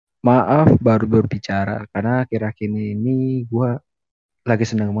Maaf baru berbicara karena akhir-akhir ini gue lagi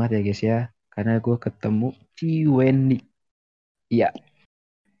senang banget ya guys ya, karena gue ketemu si Wendy. Iya,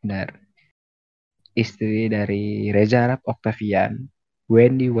 benar. Istri dari Reza Arab Octavian,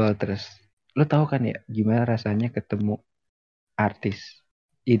 Wendy Walters. Lo tahu kan ya gimana rasanya ketemu artis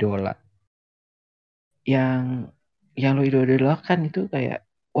idola yang lo idolakan itu kayak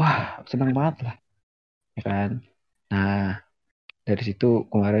wah senang banget lah, ya kan? Nah, dari situ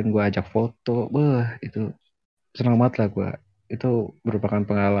kemarin gue ajak foto, itu senang banget lah gue. Itu merupakan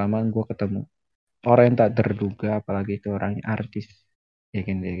pengalaman gue ketemu orang yang tak terduga, apalagi itu orangnya artis. Ya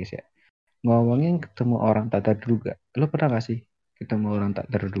kan ya guys ya. Ngomongin ketemu orang tak terduga, lo pernah gak sih ketemu orang tak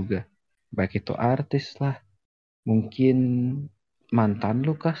terduga? Baik itu artis lah, mungkin mantan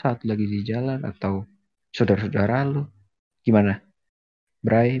lu kah saat lagi di jalan, atau saudara-saudara lu. Gimana?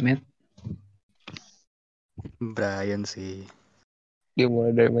 Bray, Matt? Bryan sih.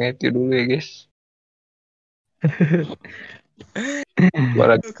 Dimulai dari Metew dulu ya guys. Gue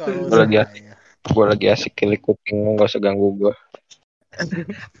lagi, Kalau gue lagi asik, saya gue lagi asik kilik kuping, nggak usah ganggu gue.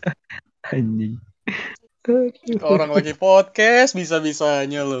 Anjing. orang lagi podcast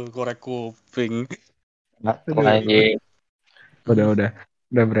bisa-bisanya lo korek kuping. Aduh. Anjing. Udah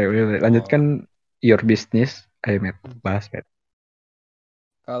Bray, udah. Lanjutkan your business. Ayo Matt, bahas Matt.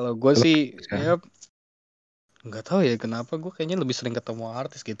 Kalau gue Lo sih sekarang. ya nggak tahu ya kenapa gue kayaknya lebih sering ketemu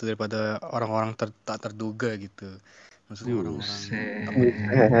artis gitu daripada orang-orang tak terduga gitu. Maksudnya orang-orang apa ya?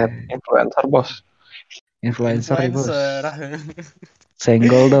 Buset. Influencer bos. Influencer ya bos. Influencer.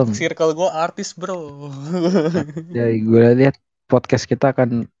 Senggol dong. Circle gue artis bro. Ya, gue lihat podcast kita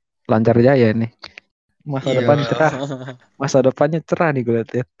akan lancar jaya nih. Masa Iya. depan cerah. Masa depannya cerah nih gue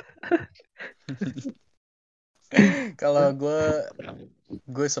lihat. Kalau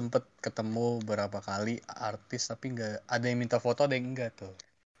gue sempet ketemu beberapa kali artis tapi nggak ada yang minta foto, ada yang enggak tuh.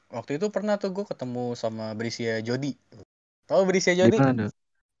 Waktu itu pernah tuh gue ketemu sama Bersedia Jody. Tahu Bersedia Jody? Gimana dong?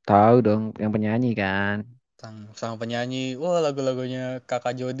 Tahu dong, yang penyanyi kan. Sang penyanyi. Wah, lagu-lagunya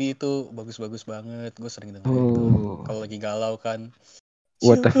Kakak Jody itu bagus-bagus banget. Gue sering dengerin tuh. Oh, Kalau lagi galau kan.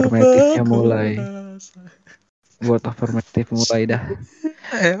 buat Cukup affirmatifnya aku mulai. rasa. Buat affirmatif mulai dah.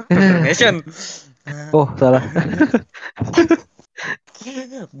 Affirmation. Oh, salah.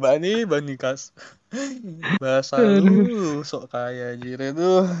 Bani kas. Bahasa Aduh. lu sok kaya anjir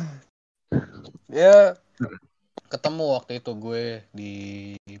itu. Ya, ketemu waktu itu gue di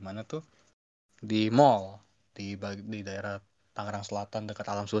mana tuh? Di mall di daerah Tangerang Selatan dekat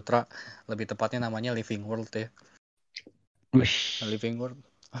Alam Sutra, lebih tepatnya namanya Living World ya. Living World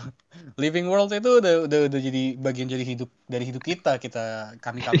Living World itu udah jadi bagian dari hidup kita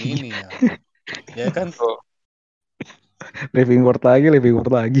kami ini ya. Ya kan? Living word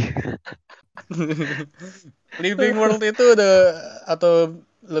lagi. Living World itu udah, atau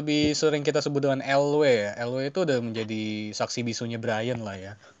lebih sering kita sebut dengan LW ya. LW itu udah menjadi saksi bisunya Bryan lah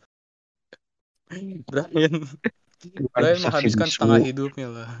ya. Bryan menghabiskan setengah hidupnya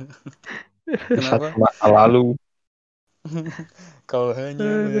lah. Satu Kenapa? masa lalu. Kau hanya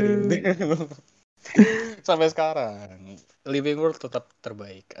merindu. Sampai sekarang Living World tetap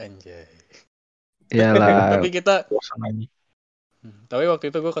terbaik anjay. Iyalah. Tapi kita Bosan lagi. Tapi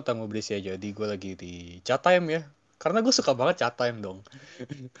waktu itu gue ketemu Brisya, jadi gue lagi di chat time ya. Karena gue suka banget chat time dong.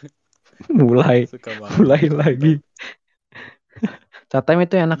 mulai Suka banget chat lagi. time. Chat time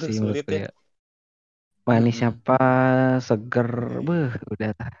itu enak Aduh, sih sulit menurutku ya. ya. Manisnya pas, seger,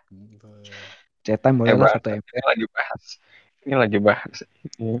 udah lah. Chat time boleh lah 1 M. Ini lagi bahas.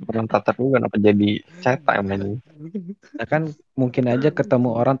 Orang tak terduga kenapa jadi chat time ini. Nah, kan mungkin aja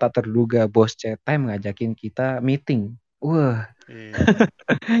ketemu orang tak terduga, bos chat time ngajakin kita meeting. Wah,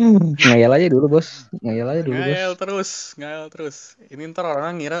 ngayal aja dulu bos. Ngayal terus. Ini ntar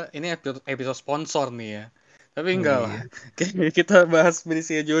orang ngira ini episode sponsor nih ya. Tapi Oh, enggak lah. iya. Kita bahas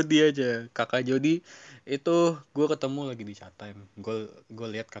Brisya Jody aja. Kakak Jody itu gue ketemu lagi di chat time. Gue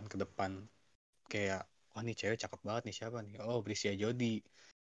lihat kan ke depan. Kayak, wah nih cewek cakep banget nih, siapa nih? Oh, Brisya Jody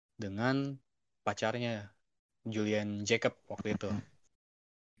dengan pacarnya Julian Jacob waktu itu.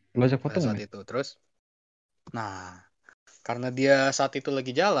 Lo ajak Pada foto saat nggak? itu. Terus, nah, karena dia saat itu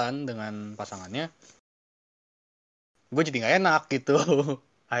lagi jalan dengan pasangannya, gue jadi nggak enak gitu.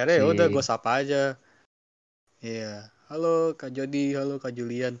 Akhirnya ya udah gue sapa aja. Iya, halo Kak Jody, halo Kak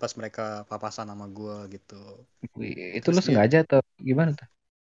Julian, pas mereka papasan sama gue gitu. Itu Terus lo dia, sengaja atau gimana tuh?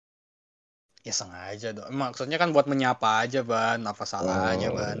 ya sengaja dong. Maksudnya kan buat menyapa aja, Ban. Apa salahnya,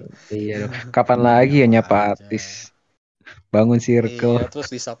 Ban? Iya dong. Kapan lagi ya nyapa Aja. artis? Bangun circle. Iya, terus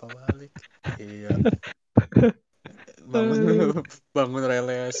disapa balik. Iya, bangun bangun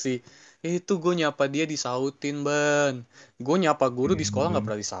relasi. Itu gue nyapa dia disautin, Ban. Gue nyapa guru di sekolah nggak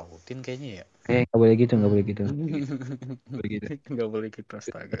pernah disautin kayaknya ya. Nggak boleh gitu, nggak boleh gitu. Nggak boleh gitu. Nggak boleh gitu,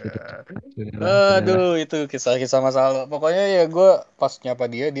 astaga. Sudahlah. Aduh, itu kisah-kisah masa lalu. Pokoknya ya gue pas nyapa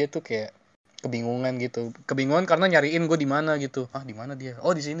dia, dia tuh kayak kebingungan gitu. Kebingungan karena nyariin gue di mana gitu. Ah, di mana dia?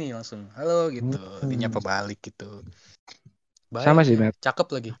 Oh, di sini langsung. Halo gitu. Dia nyapa balik gitu. Baik Sama sih, dia. Matt. Cakep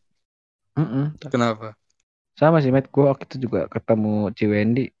lagi. Mm-mm. Kenapa? Sama sih, Matt. Gue waktu itu juga ketemu Ci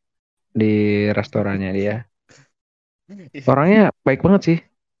Wendy di restorannya dia. Orangnya baik banget sih.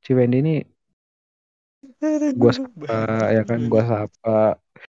 Ci Wendy ini gue sapa, ya kan,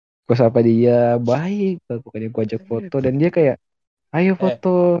 gue sapa dia baik banget. Pokoknya gue ajak foto dan dia kayak, ayo Eh, foto,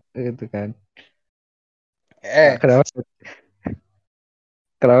 gitu kan. eh, Kenapa?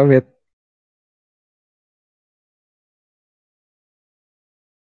 Kenapa, Matt?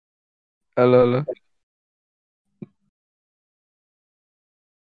 Halo, halo.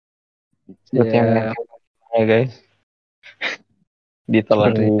 Sepertinya Ya, mungkin ya guys,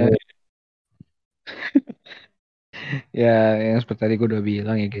 ditelan sepertinya gue. ya yang seperti tadi gue udah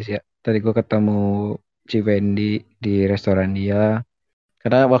bilang ya guys ya. Tadi gue ketemu Ci Wendy di restoran dia.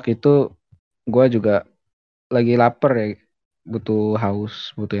 Karena waktu itu gue juga lagi lapar ya, butuh haus,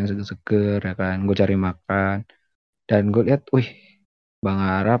 butuh yang seger-seger ya kan. Gue cari makan dan gue lihat, wih, Bang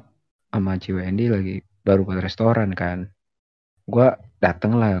Arab sama Ci Wendy lagi baru ke restoran kan. Gue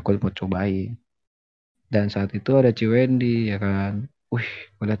dateng lah, gue mau cobain. Dan saat itu ada Ci Wendy ya kan. Wih,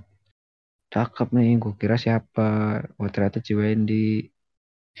 gue liat cakep nih, gue kira siapa. Oh ternyata Ci Wendy.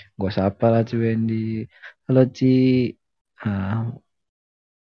 Gue sapa lah Ci Wendy. Halo Ci. Ah,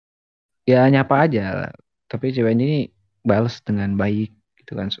 ya nyapa aja lah. Tapi Ci Wendy ini balas dengan baik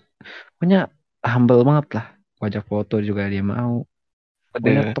gitu kan. Pokoknya humble banget lah. Wajah foto juga dia mau.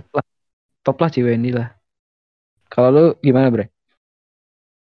 Pokoknya Ada, top lah Ci Wendy lah. Kalau lu gimana bre?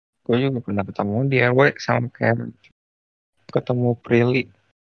 gue juga pernah ketemu dia, gue sama kayak ketemu Prilly.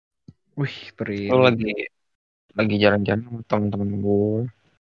 Wih, Lu Prilly. lagi jalan-jalan sama temen-temen gue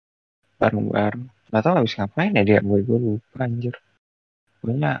bareng-bareng. Gak tau habis ngapain ya dia, gue lupa anjir.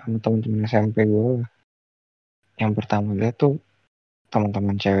 Pokoknya sama temen-temen SMP gue lah. Yang pertama lihat tuh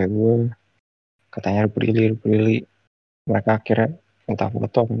teman-teman cewek gue, katanya ada Prilly. Mereka akhirnya minta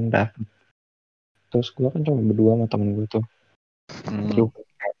foto kan udah. Terus gue kan cuma berdua sama temen gue tuh. Hmm. Gue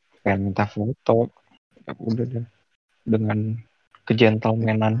pengen minta foto. Ya udah deh. Dengan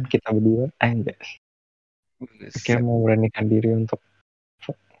kegentlemanan kita berdua, anjay. Akhirnya Buset. mau beranikan diri untuk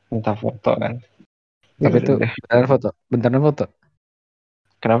minta foto kan. Ya Tapi udah itu deh. beneran foto. Beneran foto.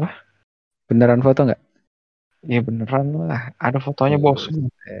 Kenapa? Beneran foto nggak? Ya beneran lah. Ada fotonya bos.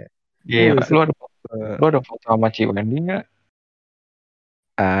 Buset. Iya, Buset. lu ada foto sama Ci Wendy nggak?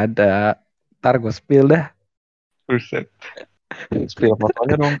 Ada. Ntar gue spill dah. Buset. Spill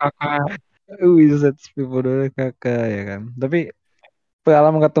fotonya dong kakak. Buset, spill foto kakak ya kan. Tapi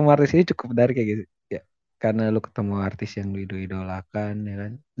pengalaman ketemu artis ini cukup menarik kayak gitu. Ya. Karena lu ketemu artis yang lu idolakan ya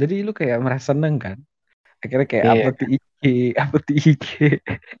kan. Jadi lu kayak merasa seneng kan. Akhirnya kayak Iya, upload di IG, upload di IG.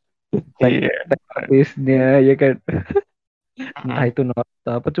 Tag, iya. tag artisnya ya kan. Entah Mm-mm. itu not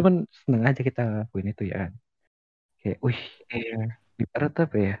apa. Cuman seneng aja kita ngelakuin itu ya kan. Kayak, wih, Iya. ibarat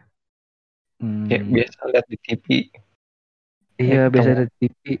apa ya? Kayak Hmm, biasa lihat di TV, iya biasa ketemu. ada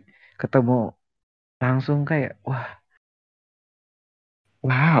TV ketemu langsung kayak wah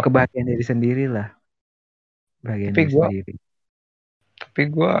Wow. kebahagiaan diri sendiri lah, bahagiaan Tapi diri gue, sendiri. tapi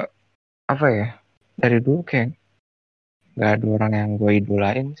gue apa ya? Dari dulu kayak nggak ada orang yang gue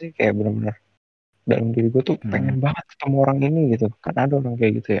idolain sih. Kayak bener-bener dalam diri gue tuh Hmm, pengen banget ketemu orang ini gitu. Kan ada orang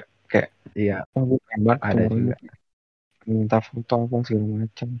kayak gitu ya. Kayak, iya oh gue pengen banget ketemu ada orang ini. juga. Minta foto apa segala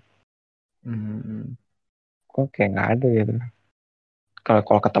macam. Hmm, Kok kayak nggak ada gitu.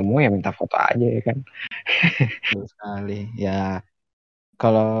 Kalau ketemu ya minta foto aja ya kan. betul sekali. Ya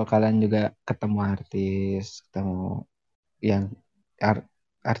kalau kalian juga ketemu artis, ketemu yang ar-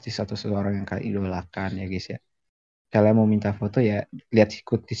 artis atau seseorang yang kalian idolakan ya guys ya. Kalian mau minta foto ya lihat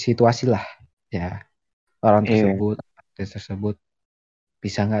situasi lah ya. Orang Iya, tersebut, artis tersebut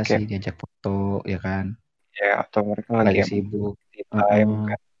bisa nggak sih kayak diajak foto ya kan? ya atau mereka lagi Lagi emang sibuk. di time Heeh.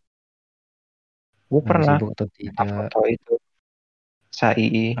 kan. Gue Lagi pernah sibuk atau minta tidak. foto itu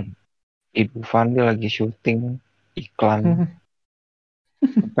Sai Ibu Fandi lagi syuting iklan.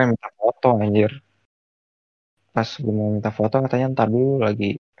 Gue minta foto anjir. Pas gue mau minta foto katanya ntar dulu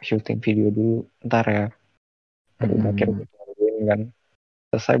lagi syuting video dulu. Ntar ya. Ya udah akhirnya Mm-mm. gue tungguin kan.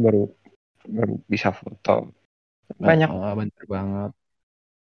 Selesai baru baru bisa foto. Banyak Oh, bener banget.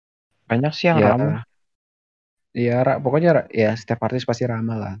 banyak sih yang ramah. Ya, ya, pokoknya ya setiap artis pasti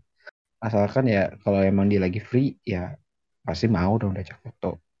ramah lah. Asalkan ya kalau emang dia lagi free, ya pasti mau dong diajak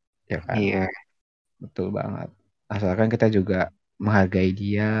foto. ya kan? Iya, Betul banget. Asalkan kita juga menghargai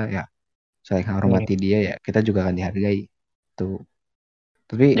dia, ya saling iya. hormati dia, ya kita juga akan dihargai. Tuh.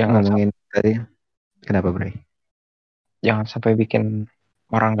 Tapi Jangan ngomongin tadi, kenapa Bray? jangan sampai bikin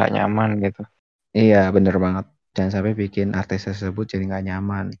orang nggak nyaman gitu. Iya, bener banget. Jangan sampai bikin artis tersebut jadi nggak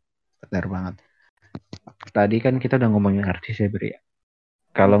nyaman. Bener banget. Tadi kan kita udah ngomongin artis ya, Bray.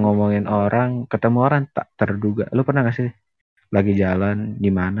 Kalau ngomongin orang, ketemu orang tak terduga. Lu pernah gak sih lagi jalan di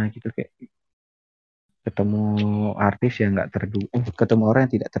mana gitu kayak ketemu artis yang nggak terduga, ketemu orang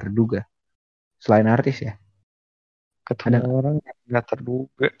yang tidak terduga. Selain artis ya, ada Ketemu nggak? orang yang nggak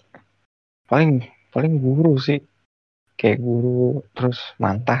terduga. Paling paling guru sih. Kayak guru terus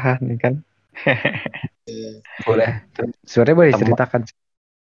mantahan nih kan. Boleh. Terus Sebenarnya boleh teman diceritakan.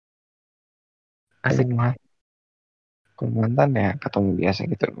 Asik. kalau mantan ya ketemu biasa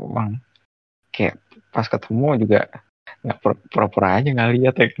gitu doang. Kayak pas ketemu juga nggak pura-pura aja nggak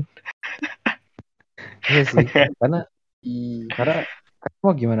lihat ya kan. Iya sih, karena karena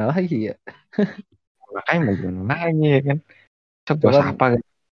mau gimana lagi ya? Makanya mau gimana lagi ya kan. Coba Cuman sapa kan.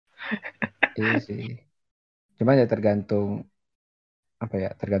 iya sih. Cuman ya tergantung apa ya?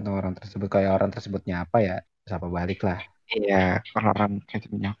 Tergantung orang tersebut. Kayak orang tersebutnya apa ya? Siapa balik lah. Iya, kalau orang kayak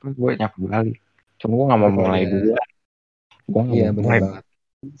gitu nyapa, gue nyapa balik. Cuma gue nggak Tapi mau kalau mulai dia, dulu. Gue nggak iya mau benar mulai. banget,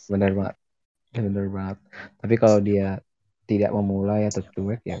 benar banget, benar banget. Tapi kalau dia tidak memulai atau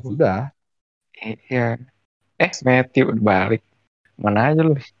cuek ya udah. Iya. Metew udah balik. Mana aja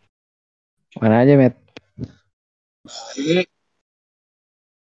lu? Mana aja Met? Baik.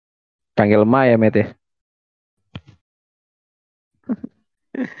 Panggil emak ya Met ya.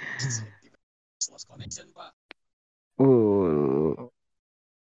 Lost connection, Pak. Uh.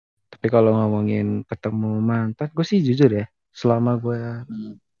 Tapi kalau ngomongin ketemu mantan, gue sih jujur ya, selama gue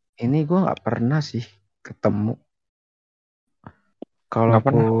ini gue nggak pernah sih ketemu. Nggak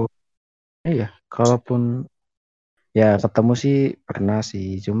pernah. Kalaupun, iya, kalaupun ya ketemu sih pernah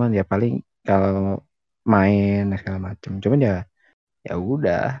sih. Cuman ya paling kalau main segala macam. Cuman ya ya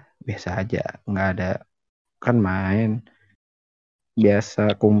udah biasa aja, nggak ada kan main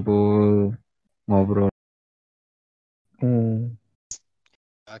biasa kumpul ngobrol. Hmm.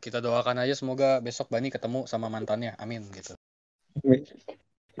 Nah, kita doakan aja semoga besok Bani ketemu sama mantannya. Amin gitu.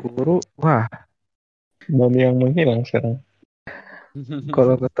 Guru, wah Bani yang menghilang sekarang.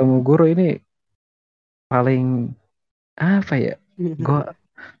 kalau ketemu guru ini paling apa ya? Gue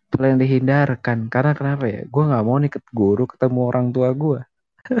paling dihindarkan karena kenapa ya? Gue nggak mau nih guru ketemu orang tua gue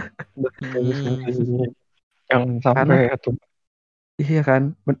Jangan sampai karena tuh. iya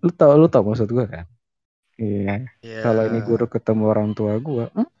kan, lu tau maksud gue kan? Iya. Kalau ini guru Ya. ketemu orang tua gue,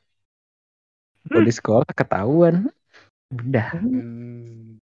 kalau di sekolah ketahuan, udah,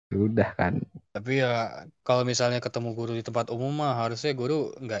 Hmm. udah kan. Tapi ya kalau misalnya ketemu guru di tempat umum mah harusnya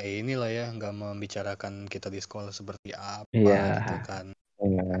guru nggak inilah ya, nggak membicarakan kita di sekolah seperti apa Iya, gitu kan.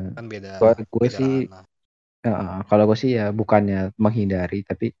 Iya. Kan beda gue beda sih, ranah. kalau gue sih ya bukannya menghindari,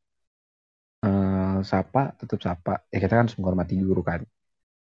 tapi sapa tetap sapa. Ya kita kan harus menghormati guru kan.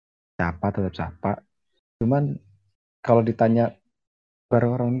 Sapa tetap sapa. Cuman kalau ditanya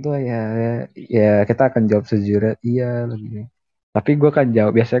bareng orang tua ya, ya kita akan jawab sejujurnya iya lagi. Tapi gue kan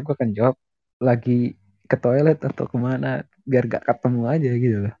jawab, biasanya gue kan jawab lagi ke toilet atau kemana biar gak ketemu aja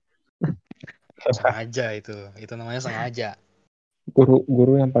gitu loh. Sengaja itu namanya sengaja.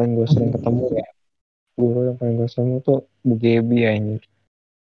 Guru yang paling gue sering ketemu ya. Guru yang paling gue sering tuh Bu Gebi anjir.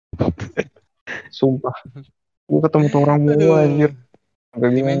 Sumpah. Gue ketemu tuh orang mulu anjir. Aduh, Sampai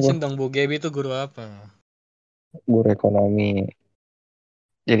bingung gue. dimention dong Bu Gaby itu guru apa? Guru ekonomi.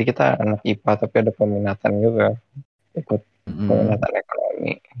 Jadi kita anak IPA tapi ada peminatan juga. Ikut Mm. peminatan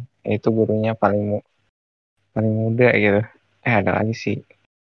ekonomi. Itu gurunya paling muda gitu. Ada lagi sih.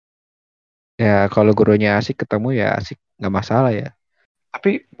 Ya kalau gurunya asik ketemu ya asik nggak masalah ya.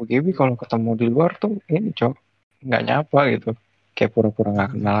 Tapi Bu Gebi kalau ketemu di luar tuh ini cok. Nggak nyapa gitu. Kayak pura-pura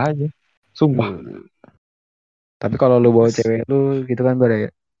nggak kenal aja. Sumpah. Uh. Tapi kalau lu bawa cewek lu gitu kan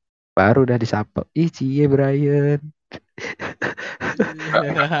baru udah disapa. Ih cie Bryan.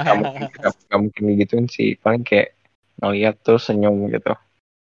 Nggak mungkin digituin sih. Paling kayak ngeliat terus senyum gitu.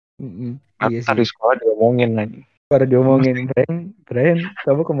 Iya sih. Tadi sekolah diomongin lagi. Baru diomongin Pasti Bryan,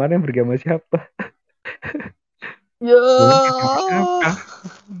 kamu kemarin pergi sama siapa? dulunya sama Ya, siapa?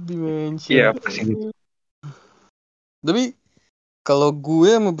 dimension. Iya pasti gitu. Tapi kalau gue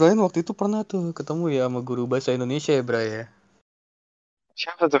sama Bryan waktu itu pernah tuh ketemu ya sama guru bahasa Indonesia ya, Bray ya.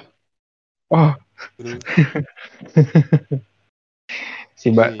 Siapa tuh? Oh, Guru.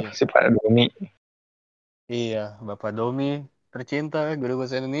 Iya. si Pak Doni. Iya, Bapak Domi tercinta guru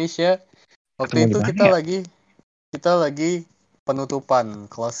bahasa Indonesia. Waktu Ketemu itu di mana kita ya? lagi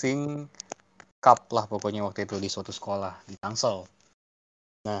penutupan, closing cup lah pokoknya waktu itu di suatu sekolah di Tangsel.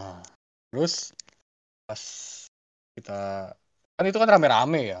 Nah, terus pas kita kan itu kan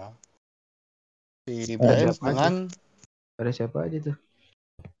rame-rame ya. Si Bryan dengan Ada siapa aja tuh?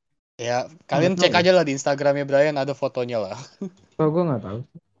 ya kalian cek aja lah di Instagramnya Bryan, ada fotonya lah. Oh, gue nggak tahu.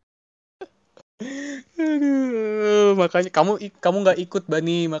 Aduh, makanya kamu nggak ikut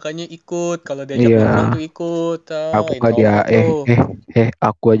Bani, makanya ikut kalau diajak nongkrong tuh ikut. Aku nggak Introvert tuh.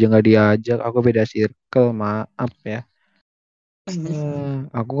 aku aja nggak diajak. Aku beda circle, maaf ya.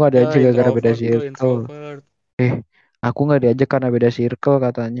 Aku nggak diajak gara-gara beda circle. Introvert. Aku nggak diajak karena beda circle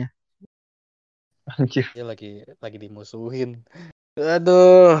katanya. Anjir. Dia lagi dimusuhin.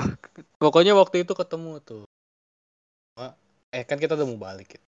 Aduh, pokoknya waktu itu ketemu tuh. Kan kita udah mau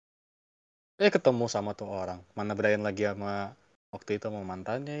balik gitu. Ketemu sama tuh orang. Mana Bryan lagi sama waktu itu sama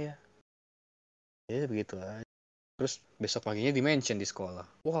mantannya ya. Ya begitu aja. Terus besok paginya di-mention di sekolah.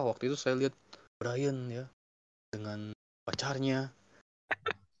 Wah, waktu itu saya lihat Bryan ya dengan pacarnya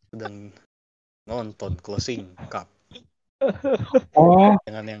sedang nonton closing cup. Oh,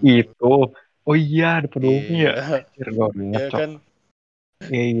 dengan yang itu. Oh iya, ada pedomi ya. iya, Anjir, gue ingat, ya Cok. kan.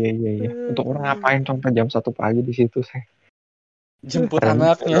 Iya. Untuk orang ngapain sampai jam 1 pagi di situ, sih? Jemput Keren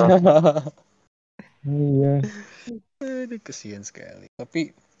anaknya. Iya. Aduh, kesian sekali.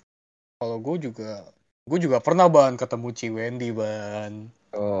 Tapi kalau gue juga pernah Ban ketemu Ci Wendy Ban.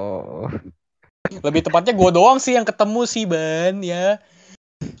 Oh, Lebih tepatnya gue doang sih yang ketemu sih Ban ya.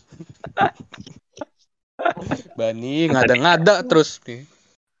 Bani ngada-ngada terus nih.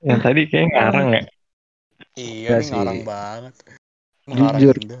 Yang tadi kayak ngarang ya. Iya enggak nih sih. ngarang banget. Ngarang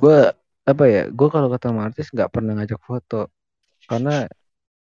Jujur, Windah. gue kalau ketemu artis nggak pernah ngajak foto karena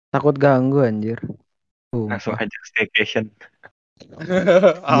takut ganggu anjir. Langsung Sumpah. aja staycation.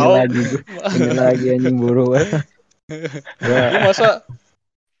 Ini lagi anjing buru. Lu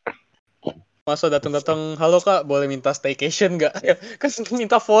masa datang halo kak boleh minta staycation nggak? Kan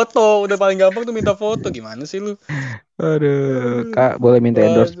minta foto udah paling gampang tuh minta foto, gimana sih lu? Aduh, Kak boleh minta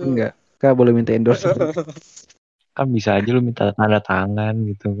endorsement nggak? Kak boleh minta endorsement? Kan bisa aja lu minta tanda tangan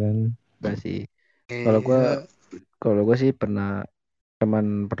gitu kan. Enggak sih. Kalau gue sih pernah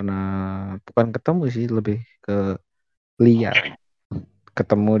bukan ketemu sih, lebih ke lihat,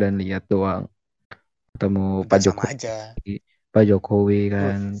 ketemu dan lihat doang. Ketemu Pak Jokowi, Pak Jokowi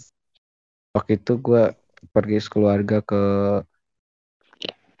kan. Waktu itu gue pergi sekeluarga ke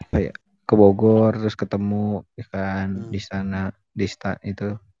ke Bogor, terus ketemu ya kan di sana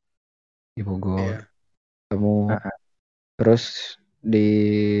itu di Bogor. Ketemu terus di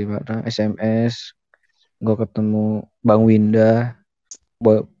mana SMS gue ketemu Bang Windah,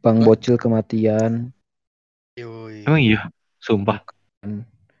 Bang Bocil kematian. Emang iya, sumpah.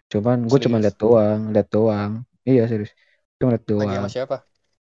 Cuman gue cuma lihat doang. Iya serius, cuma lihat doang. Lagi sama siapa?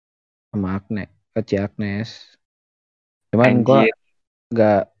 Sama Agnes. Cuman gue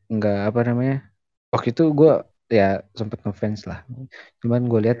nggak apa namanya. Waktu itu gue ya sempet ngefans lah.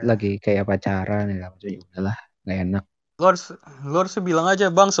 Cuman gue lihat lagi kayak pacaran ya, maksudnya udahlah nggak enak. Lu harus bilang aja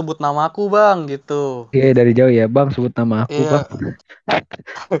bang sebut namaku bang gitu. Iya dari jauh ya bang, sebut nama aku bang.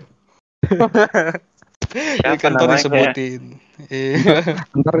 Siapa Kan namanya? disebutin.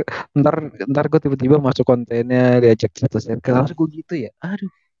 ntar gue tiba-tiba masuk kontennya diajak foto circle, harus gue gitu ya.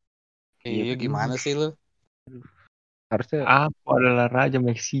 Aduh. Iya gimana sih lu? Harusnya Aku adalah Raja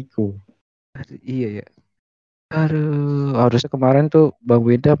Meksiko. iya ya. Aduh, harusnya kemarin tuh Bang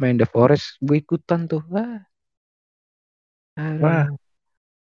Windah main The Forest, gue ikutan tuh. Aduh.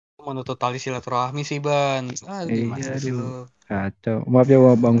 Menutup tali silaturahmi sih Ban. Gimana sih lu? Kacau. Maaf ya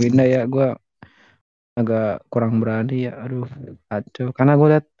Bang Windah ya, gue agak kurang berani ya. Aduh, kacau. Karena gue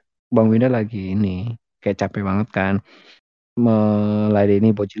liat Bang Windah lagi ini kayak capek banget kan,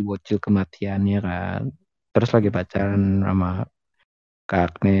 meladeni bocil-bocil kematiannya kan. Terus lagi pacaran sama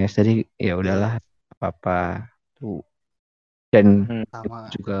Kak Agnes, jadi ya udahlah apa-apa tuh. Dan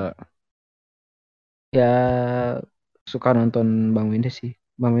juga ya suka nonton Bang Windah sih.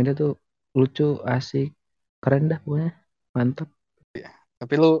 Bang Windah tuh lucu, asik, keren dah pokoknya, mantap.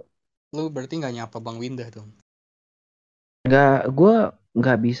 Tapi lu berarti nggak nyapa Bang Windah dong? Gue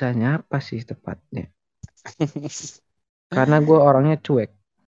nggak bisa nyapa sih tepatnya, karena gue orangnya cuek.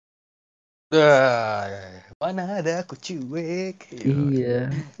 Mana ada aku cuek. Iya,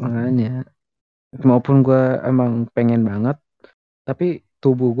 makanya. Maupun gue emang pengen banget, tapi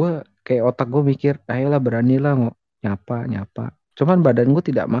tubuh gue kayak otak gue mikir, ayolah beranilah mau nyapa. Cuman badan gue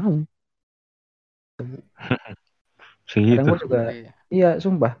tidak mau. Kadang gue juga, iya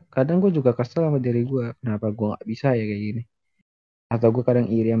sumpah, kadang gue juga kesel sama diri gue, kenapa gue nggak bisa ya kayak gini. Atau gue kadang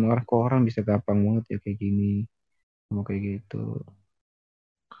iri sama orang, kok orang bisa gampang banget ya kayak gini. mau kayak gitu.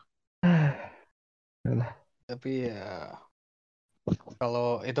 Yalah. Tapi ya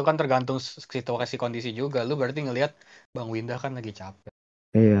kalau itu kan tergantung situasi kondisi juga. Lu berarti ngelihat Bang Windah kan lagi capek.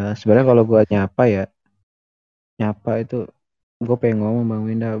 Iya, sebenarnya kalau gua nyapa itu gue pengen ngomong Bang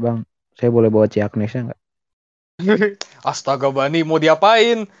Windah, Bang, saya boleh bawa Ciaknesnya nggak? Astaga Bani, mau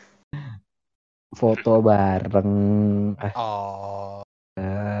diapain? Foto bareng. Oh,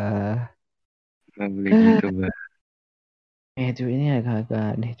 Nggak boleh gitu, Bang. Itu ini agak-agak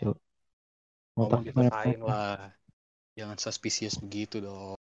deh, Cuk. ngomong Otak diselesain lah. Jangan suspicious begitu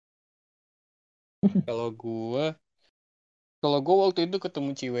dong. Kalau gua waktu itu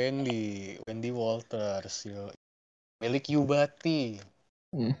ketemu Wendy Walters, yo. Milik Yubati.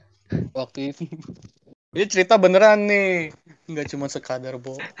 Waktu itu. Ini cerita beneran nih. Nggak cuma sekadar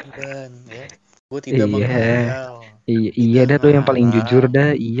bohongan, ya. Gue tidak Iya, menghayal. iya Tidak dah lo yang paling jujur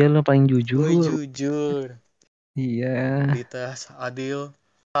mengarang. dah. Iya lo paling Gue jujur. jujur. Iya. Kita adil.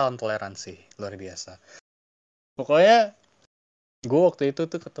 Salam toleransi. Luar biasa. Pokoknya gue waktu itu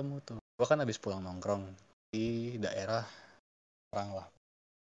tuh ketemu tuh. Gue kan habis pulang nongkrong di daerah orang lah.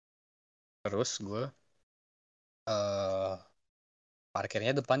 Terus gue eh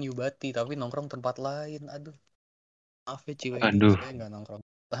parkirnya depan Yubati, tapi nongkrong tempat lain. Aduh, maaf ya Ciwendy, Aduh, saya nggak nongkrong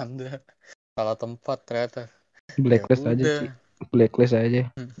Anda. Salah tempat ternyata. Ya Blacklist aja, udah. Ci. Blacklist aja.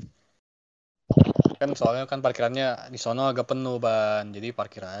 Kan soalnya kan parkirannya di sono agak penuh ban, jadi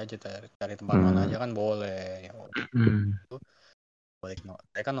parkir aja cari tempat mana aja kan boleh. Ya Hmm. balik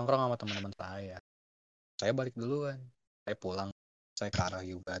saya kan nongkrong sama teman-teman saya balik duluan, saya pulang, saya ke arah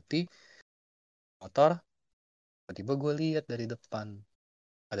Yubati motor, tiba-tiba gue lihat dari depan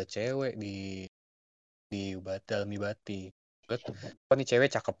ada cewek di dalam Yubati. Kok nih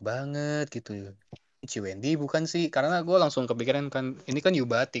cewek cakep banget gitu. Ini Wendy bukan sih? Karena gue langsung kepikiran kan ini kan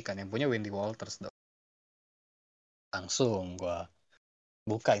Yubati kan yang punya Wendy Walters dong. Langsung gue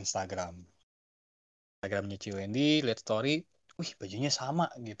buka Instagramnya Wendy, lihat story, wih bajunya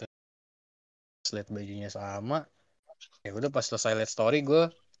sama gitu. Pas lihat bajunya sama, ya udah pas selesai lihat story gue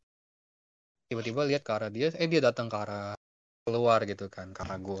tiba-tiba lihat ke arah dia, dia datang ke arah keluar gitu kan, ke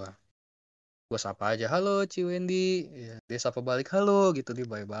arah gue sapa aja, halo Wendy, ya, dia sapa balik halo gitu, dia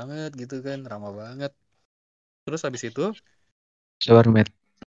baik banget gitu kan, ramah banget. Terus habis itu, Sabar, Matt.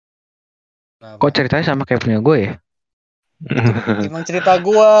 Kok kenapa? ceritanya sama kayak punya gue ya? Itu emang cerita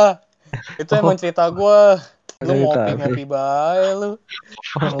gue, itu emang Oh, cerita gue. Lu mau cerita. happy bae lu,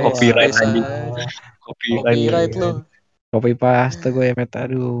 Oh, copyright best anjing. aja, Copyright. copyright lu. Copy paste gue ya, Matt.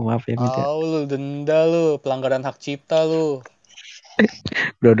 Aduh, maaf ya, Matt ya. Tahu lu denda lu, pelanggaran hak cipta lu.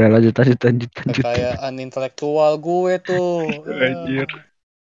 Udah lanjut, lanjut, lanjut, lanjut. Kekayaan intelektual gue tuh. Anjir.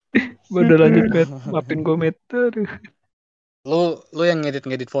 Udah lanjut, Matt. Maafin gue, Matt. Aduh. Lu yang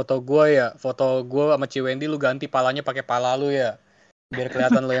ngedit foto gue ya, foto gue sama Wendy lu ganti palanya pakai pala lu ya, biar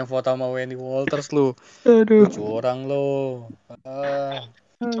kelihatan lu yang foto sama Wendy Walters lu. Lu Aduh. curang lu.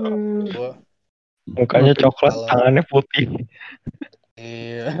 Gue Mukanya coklat, kalau tangannya putih.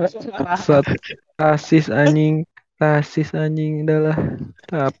 iya. Sat, rasis anjing, udahlah.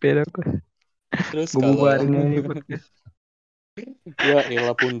 Tapi dah gue. Terus Gue kalau bubarin ini podcast. ya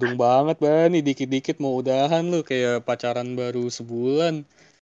elah puntung banget Bani, dikit-dikit mau udahan lu kayak pacaran baru sebulan.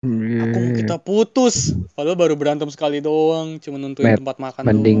 Aku mau kita putus, padahal baru berantem sekali doang, cuma nentuin Matt, tempat makan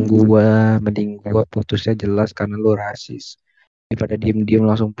mending doang. gua putusnya jelas karena lu rasis. Daripada diem-diem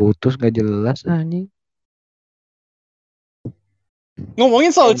langsung putus gak jelas anjing.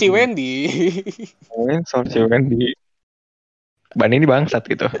 Ngomongin soal Wendy. Ngomongin soal cewek di Bani ini bangsat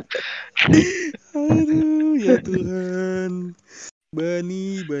gitu. Aduh, ya Tuhan.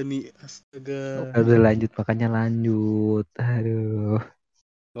 Bani, astaga. Udah lanjut, makanya lanjut. Aduh.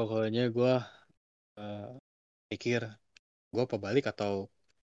 Pokoknya gue pikir, gue apa balik atau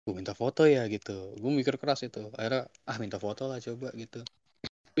gue minta foto ya gitu. Gue mikir keras itu. Akhirnya, minta foto lah coba gitu.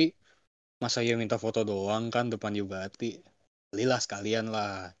 Tapi, masa ya minta foto doang kan depan Yubati. Belilah sekalian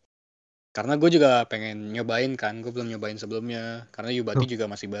lah. Karena gue juga pengen nyobain kan. Gue belum nyobain sebelumnya. Karena Yubati Tuh, juga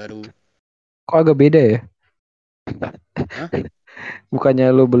masih baru. kok agak beda ya? Hah?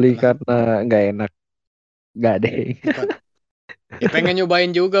 Bukannya lu beli Nah, karena nggak enak? Nggak deh. bukan. Ya pengen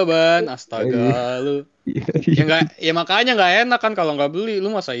nyobain juga, Ban. Astaga, Iya, lu. iya, Ya iya. nggak, ya makanya nggak enak kan kalau nggak beli. Lu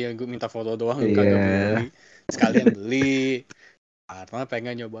masa ya gue minta foto doang Iya. kagak beli. Sekalian beli. Karena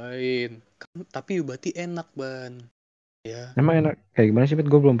pengen nyobain. Tapi Ubati enak, Ban. Ya, Emang enak? Kayak gimana sih, Matt?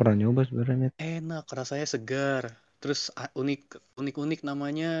 Gue belum pernah nyoba sebenarnya, Matt. enak, rasanya segar. Terus unik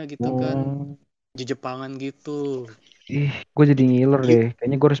namanya gitu kan. Oh, Jejepangan gitu. ih, gue jadi ngiler Yu, deh.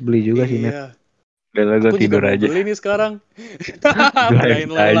 Kayaknya gue harus beli juga sih, Matt. iya. Udah lah gue Aku juga tidur mau aja. beli nih sekarang. Brian Brian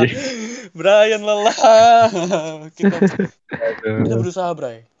lelah. aja. Brian lelah. Kita Aduh. berusaha,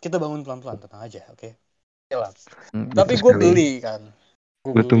 Bray. Kita bangun pelan-pelan, tenang aja, oke? Oke lah. Gitu Tapi gue sekali. beli kan.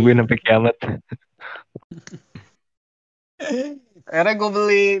 Gue Gue tungguin beli. sampai kiamat. Akhirnya gue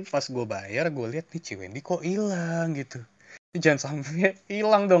beli. Pas gue bayar, gue lihat nih si Wendy kok hilang gitu. Ini jangan sampai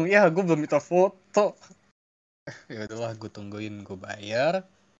hilang dong. Ya, gue belum minta foto. Ya udahlah, gue tungguin, gue bayar.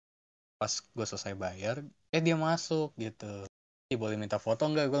 Pas gue selesai bayar, dia masuk gitu. Dia boleh minta foto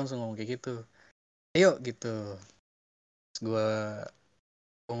nggak? Gue langsung ngomong kayak gitu. Ayo gitu. Terus gue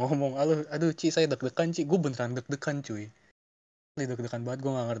ngomong, aduh Ci, saya deg-degan Ci. Gue beneran deg-degan cuy. Ini deg-degan banget, gue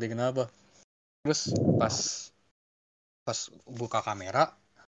nggak ngerti kenapa. Terus pas buka kamera,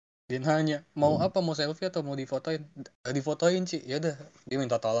 dia nanya, mau apa? Mau selfie atau mau difotoin? Difotoin Ci. Ya udah, dia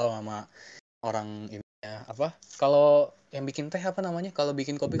minta tolong sama orang ini ya, apa? Kalau yang bikin teh apa namanya? Kalau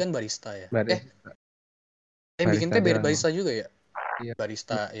bikin kopi kan barista ya. Barista. Yang bikin Barista teh doang. barista juga ya? Iya.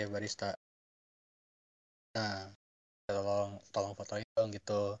 Barista. Nah, tolong fotoin dong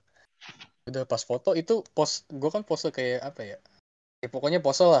gitu. Udah pas foto itu gue kan pose kayak apa ya? Ya pokoknya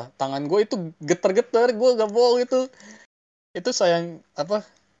pose lah. Tangan gue itu geter-geter, gue gak bohong itu. Itu sayang apa?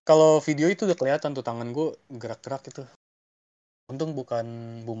 Kalau video itu udah kelihatan tuh tangan gue gerak-gerak itu. Untung bukan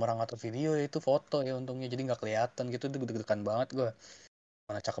bumerang atau video ya, itu foto ya untungnya, jadi nggak kelihatan gitu. Itu deg-degan banget gue.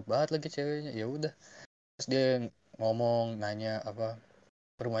 Mana cakep banget lagi ceweknya. Ya udah. Terus dia ngomong nanya apa?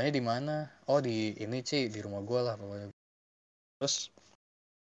 Rumahnya di mana? Oh di ini Ci, di rumah gue lah pokoknya. Terus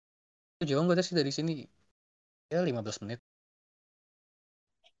jauh nggak sih dari sini? Ya 15 menit.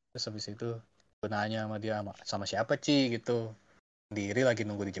 Terus habis itu gue nanya sama dia, sama siapa Ci gitu. Diri lagi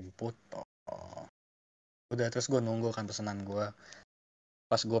nunggu dijemput. Oh. Udah terus gue nunggu kan pesanan gue.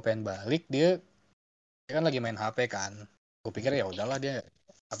 Pas gue pengen balik dia kan lagi main HP kan. Gue pikir ya udahlah dia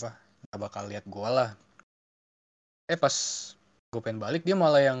apa nggak bakal lihat gue lah. Pas gue pengen balik dia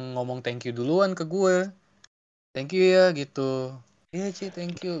malah yang ngomong thank you duluan ke gue. Thank you ya gitu. Iya Ci,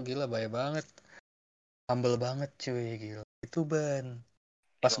 thank you. Gila baik banget. Humble banget cuy, gila. Itu ban.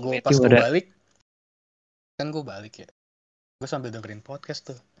 Pas Emang gue Metew ada. balik, kan gue balik ya. Gue sambil dengerin podcast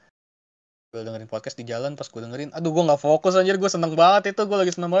tuh. Gue dengerin podcast di jalan, pas gue dengerin, aduh gue nggak fokus anjir, gue seneng banget itu, gue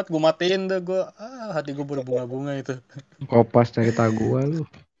lagi seneng banget, gue matiin deh, hati gue berbunga-bunga itu. Kopas cerita gua lu.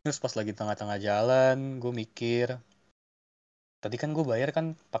 Terus pas lagi tengah-tengah jalan, gue mikir, tadi kan gue bayar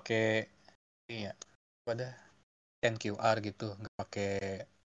kan pakai ini ya, pada scan QR gitu, nggak pakai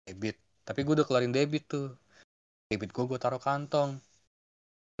debit. Tapi gue udah kelarin debit tuh, debit gue taruh kantong.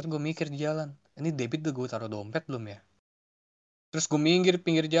 Terus gue mikir di jalan, ini debit udah gue taruh dompet belum ya? Terus gue minggir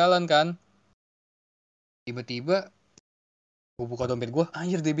pinggir jalan kan, tiba-tiba gue buka dompet gue,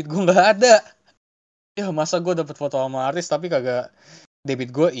 anjir debit gue nggak ada. Ya masa gue dapet foto sama artis tapi kagak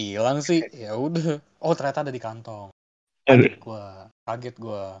debit gue hilang sih. Ya udah, oh ternyata ada di kantong. Aduh, Kaget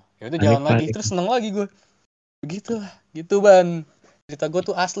gue. Ya udah jalan lagi, panik. terus seneng lagi gue. Begitulah, gitu ban. Cerita gue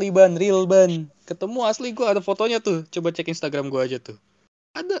tuh asli ban, real ban. Ketemu asli, gue ada fotonya tuh. Coba cek Instagram gue aja tuh.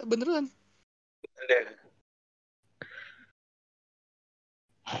 Ada beneran.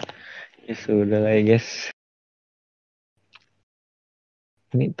 Ya sudah lah ya guys.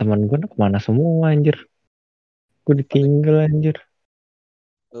 Ini teman gue kemana semua anjir. Gue ditinggal anjir.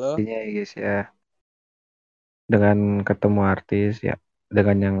 Halo? Intinya ya guys ya, dengan ketemu artis ya,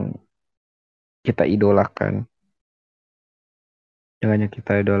 dengan yang kita idolakan,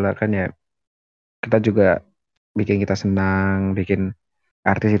 ya, kita juga bikin kita senang, bikin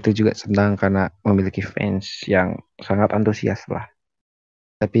artis itu juga senang karena memiliki fans yang sangat antusias lah.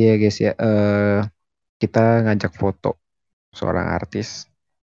 Tapi ya guys ya, kita ngajak foto seorang artis,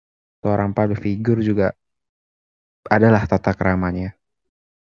 seorang public figure juga adalah tata keramanya.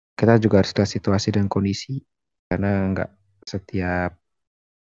 Kita juga harus lihat situasi dan kondisi, karena nggak setiap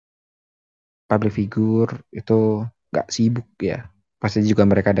public figure itu nggak sibuk ya. Pasti juga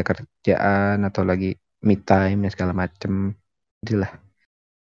mereka ada kerjaan atau lagi me time dan segala macem. Jadilah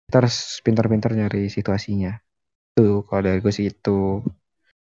kita harus pintar-pintar nyari situasinya. Tuh kalau dari gue sih itu.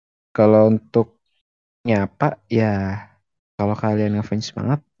 Kalau untuk nyapa ya, kalau kalian ngefans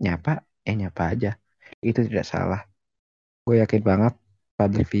banget nyapa, nyapa aja. Itu tidak salah. Gue yakin banget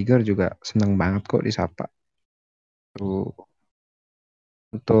public figure juga seneng banget kok disapa. Tuh.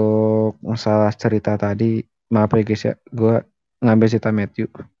 Untuk masalah cerita tadi, maaf ya guys ya, gue ngambil cerita Metew.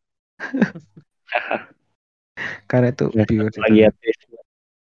 Karena itu pure cerita Lagi Metew. artis.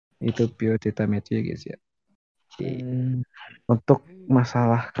 Itu pure cerita Metew ya guys ya. Hmm. Untuk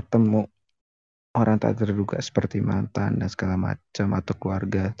masalah ketemu orang tak terduga seperti mantan dan segala macam, atau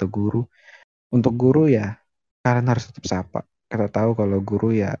keluarga atau guru. Untuk guru ya, kalian harus tetap sapa. Kita tahu kalau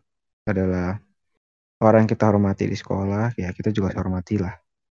guru ya adalah orang yang kita hormati di sekolah, ya kita juga hormati lah.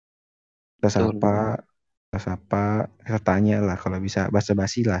 Kita sapa, kita tanya lah kalau bisa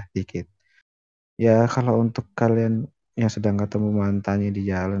basa-basi lah dikit. Ya kalau untuk kalian yang sedang ketemu mantannya di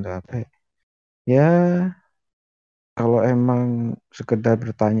jalan atau apa, ya kalau emang sekedar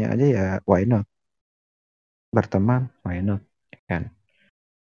bertanya aja ya why not? Berteman, why not? Kan?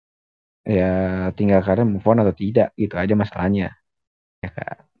 Ya tinggal kalian move on atau tidak gitu aja masalahnya. Ya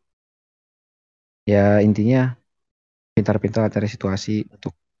kan? Ya intinya pintar-pintar cari situasi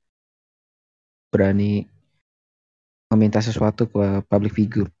untuk berani meminta sesuatu ke public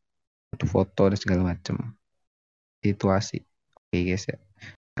figure untuk foto dan segala macam situasi. Oke guys ya.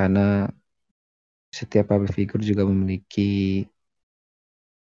 Karena setiap public figure juga memiliki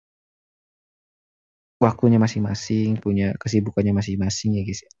waktunya masing-masing, punya kesibukannya masing-masing ya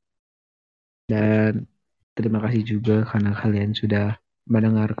guys ya. Dan terima kasih juga karena kalian sudah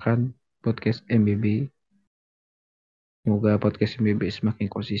mendengarkan podcast MBB. Semoga podcast MBB semakin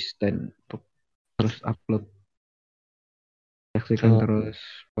konsisten untuk terus upload. Saksikan terus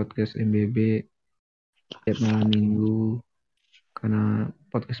podcast MBB setiap malam minggu karena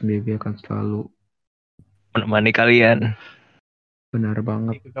podcast MBB akan selalu menemani kalian. benar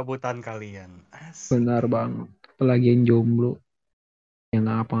banget. Di kegabutan kalian. Asik. Benar banget. Apalagi yang jomblo yang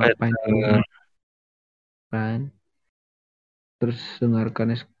nggak ngapa-ngapain di rumah kan. Terus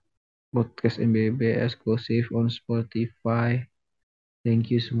dengarkan podcast MBB eksklusif on Spotify.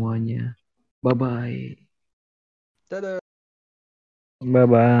 Thank you semuanya. Bye bye. Dadah. Bye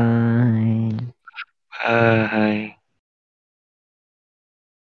bye. Hai.